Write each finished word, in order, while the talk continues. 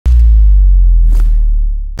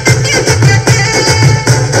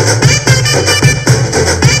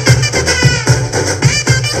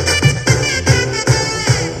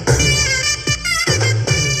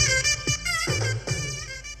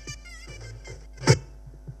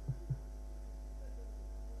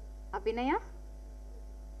Abhinaya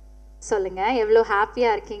சொல்லுங்க எவ்வளவு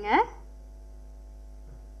ஹாப்பியா இருக்கீங்க?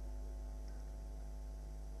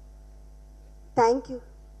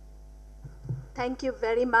 Thank you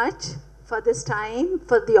very much for this time,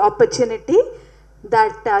 for the opportunity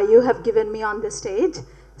that you have given me on the stage.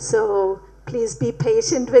 So please be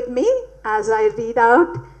patient with me as I read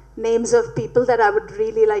out names of people that I would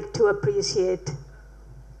really like to appreciate.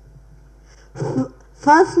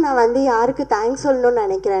 First நான் வந்து யாருக்கு thanks சொல்லணும்னு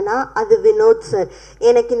நினைக்கிறேன்னா அது Vinod sir.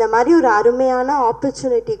 எனக்கு இந்த மாதிரி ஒரு அருமையான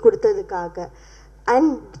ஆப்பர்ச்சுனிட்டி கொடுத்ததுக்காக.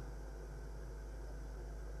 அண்ட்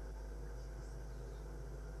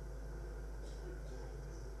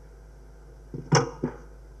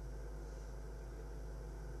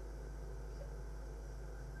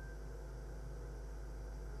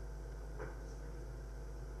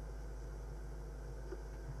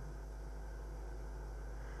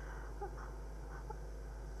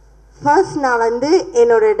ஃபர்ஸ்ட் நான் வந்து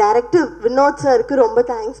என்னோட டைரக்டர் வினோத் சாருக்கு ரொம்ப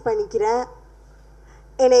தேங்க்ஸ் பண்ணிக்கிறேன்.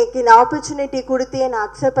 எனக்கு இந்த ஆப்பர்ச்சுனிட்டி கொடுத்து என்னை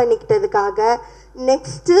அக்செப்ட் பண்ணிக்கிட்டதுக்காக.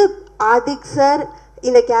 நெக்ஸ்ட்டு ஆதிக் சார்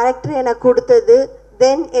இந்த கேரக்டர் எனக்கு கொடுத்தது.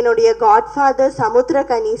 தென் என்னுடைய காட்ஃபாதர்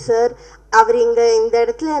சமுத்திரகனி சார், அவர் இங்கே இந்த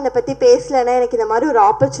இடத்துல என்னை பற்றி பேசலைன்னா எனக்கு இந்த மாதிரி ஒரு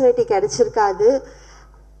ஆப்பர்ச்சுனிட்டி கிடச்சிருக்காது.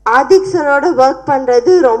 ஆதிக் சரோட ஒர்க்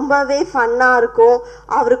பண்ணுறது ரொம்பவே ஃபன்னாக இருக்கும்.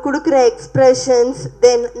 அவர் கொடுக்குற எக்ஸ்ப்ரெஷன்ஸ்,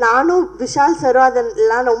 தென் நானும் விஷால் சரும்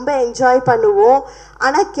அதெல்லாம் ரொம்ப என்ஜாய் பண்ணுவோம்.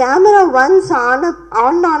 ஆனால் கேமரா ஒன்ஸ்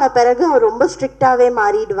ஆன் ஆன பிறகு அவர் ரொம்ப ஸ்ட்ரிக்டாகவே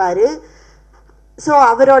மாறிடுவார். ஸோ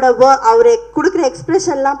அவர் கொடுக்குற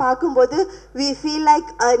எக்ஸ்ப்ரெஷன்லாம் பார்க்கும்போது வி ஃபீல்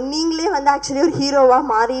லைக் நீங்களே வந்து ஆக்சுவலி ஒரு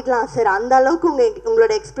ஹீரோவாக மாறிடலாம் சார். அந்த அளவுக்கு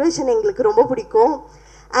உங்களோட எக்ஸ்ப்ரெஷன் எங்களுக்கு ரொம்ப பிடிக்கும்.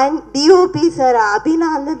 And DOP sir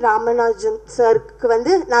Abhinandan Ramarajan சாருக்கு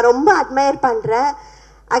வந்து நான் ரொம்ப அட்மையர் பண்ணுறேன்.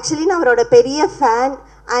 ஆக்சுவலி நான் அவரோட பெரிய ஃபேன்.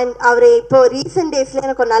 அண்ட் அவர் இப்போ ரீசெண்ட் டேஸில்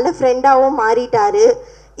எனக்கு ஒரு நல்ல ஃப்ரெண்டாகவும் மாறிட்டார்.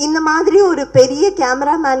 இந்த மாதிரி ஒரு பெரிய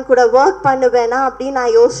கேமராமேன் கூட ஒர்க் பண்ணுவேனா அப்படின்னு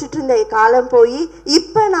நான் யோசிச்சுட்டு இருந்த காலம் போய்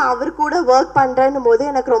இப்போ நான் அவர் கூட ஒர்க் பண்ணுறேன்னும் போது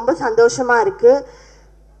எனக்கு ரொம்ப சந்தோஷமாக இருக்குது.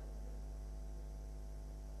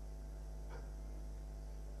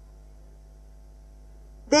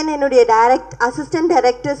 தென் என்னுடைய அசிஸ்டன்ட்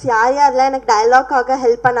டைரக்டர்ஸ் யாரெல்லாம் எனக்கு டயலாக்காக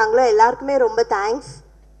ஹெல்ப் பண்ணாங்களோ எல்லாருக்குமே ரொம்ப thanks.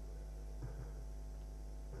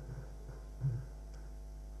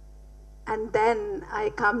 And then I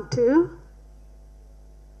come to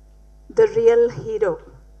the real hero,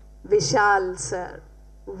 Vishal sir.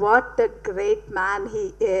 What a great man he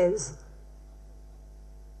is.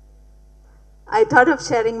 I thought of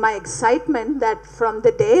sharing my excitement that from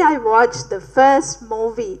the day I watched the first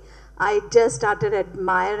movie, I just started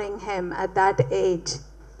admiring him at that age,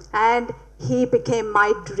 and he became my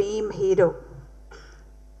dream hero.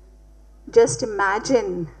 Just imagine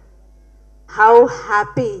how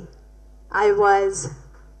happy I was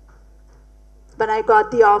when I got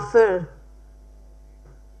the offer.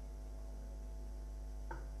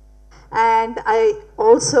 And I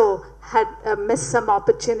also had missed some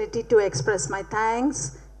opportunity to express my thanks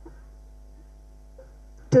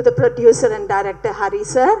to the producer and director Hari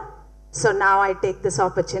sir. So now I take this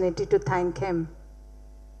opportunity to thank him.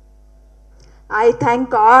 I thank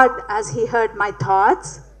God as he heard my thoughts.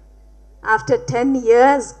 After 10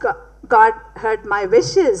 years, God heard my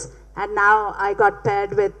wishes, and now I got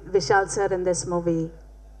paired with Vishal sir in this movie.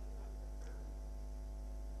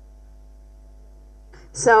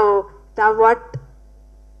 So now what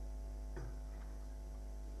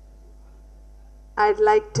I'd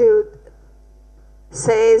like to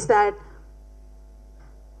say is that,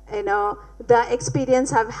 you know, the experience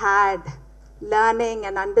I've had learning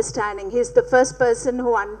and understanding, he's the first person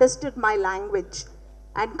who understood my language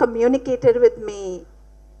and communicated with me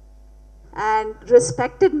and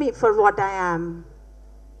respected me for what I am.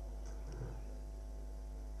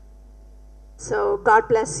 So God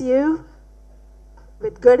bless you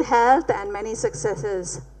with good health and many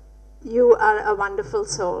successes. You are a wonderful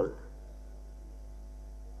soul.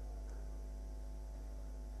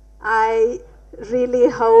 I really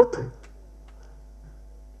hope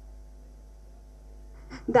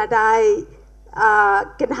that I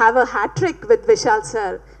can have a hat trick with Vishal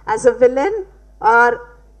sir as a villain or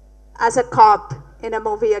as a cop in a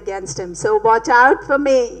movie against him. So watch out for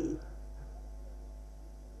me.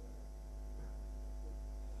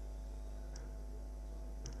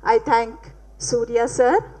 I thank Suryah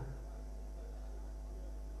sir.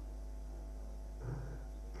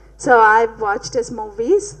 So I've watched his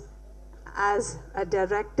movies as a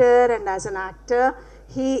director and as an actor.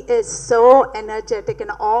 He is so energetic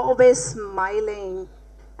and always smiling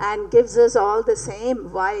and gives us all the same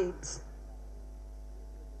vibes.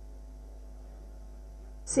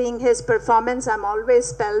 Seeing his performance, I'm always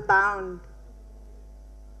spellbound.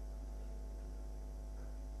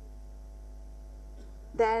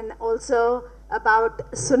 Then also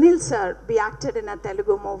about Sunil sir. We acted in a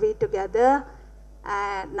Telugu movie together.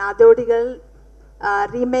 Nadodigal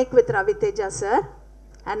remake with Ravi Teja sir.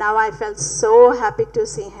 And now I felt so happy to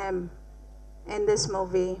see him in this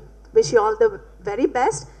movie. Wish you all the very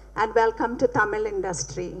best and welcome to Tamil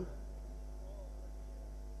industry.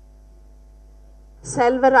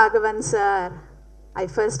 Selva Raghavan sir, I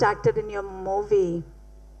first acted in your movie.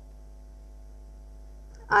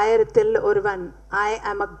 Ayarathil Urvan, I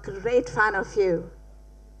am a great fan of you.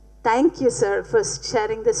 Thank you sir for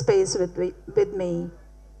sharing the space with me.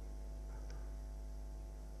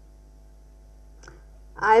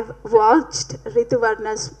 I've watched Ritu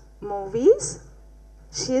Varna's movies.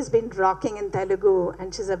 She has been rocking in Telugu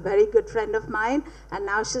and she's a very good friend of mine, and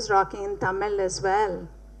now she's rocking in Tamil as well.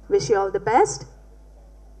 Wish you all the best.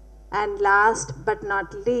 And last but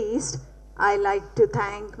not least, I like to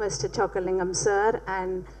thank Mr. Chokalingam sir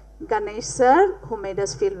and Ganesh sir, who made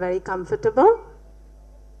us feel very comfortable.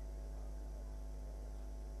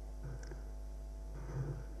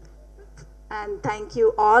 And thank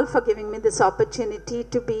you all for giving me this opportunity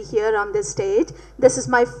to be here on this stage. This is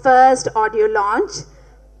my first audio launch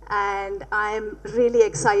and I'm really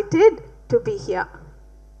excited to be here.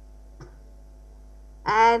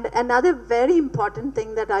 And another very important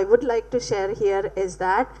thing that I would like to share here is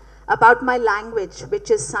that about my language,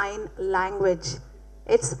 which is sign language.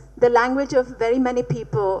 It's the language of very many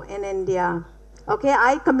people in India. Okay,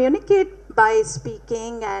 I communicate by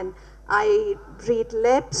speaking and I read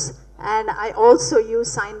lips, and I also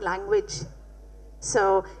use sign language.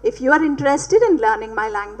 So if you are interested in learning my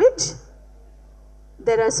language,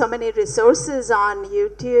 there are so many resources on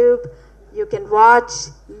YouTube. You can watch,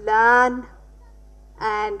 learn,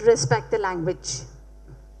 and respect the language.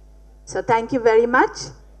 So thank you very much.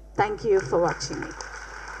 Thank you for watching me.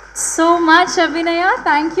 So much, Abhinaya.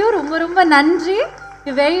 Thank you. Rumba nandri.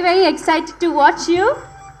 We're very, very excited to watch you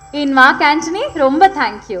in Mark Antony. Rumba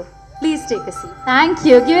thank you. Please take a seat. Thank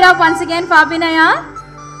you. Give it up once again for Abhinaya.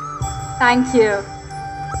 Thank you.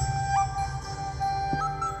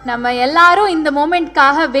 நம்ம எல்லாரும் இந்த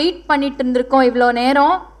மொமெண்ட்காக wait பண்ணிட்டு இருந்திருக்கோம் இவ்வளோ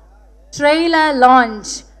நேரம். Trailer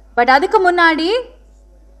launch. But அதுக்கு முன்னாடி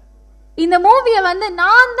இந்த மூவியை வந்து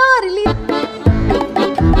நான் தான் ரிலீஸ்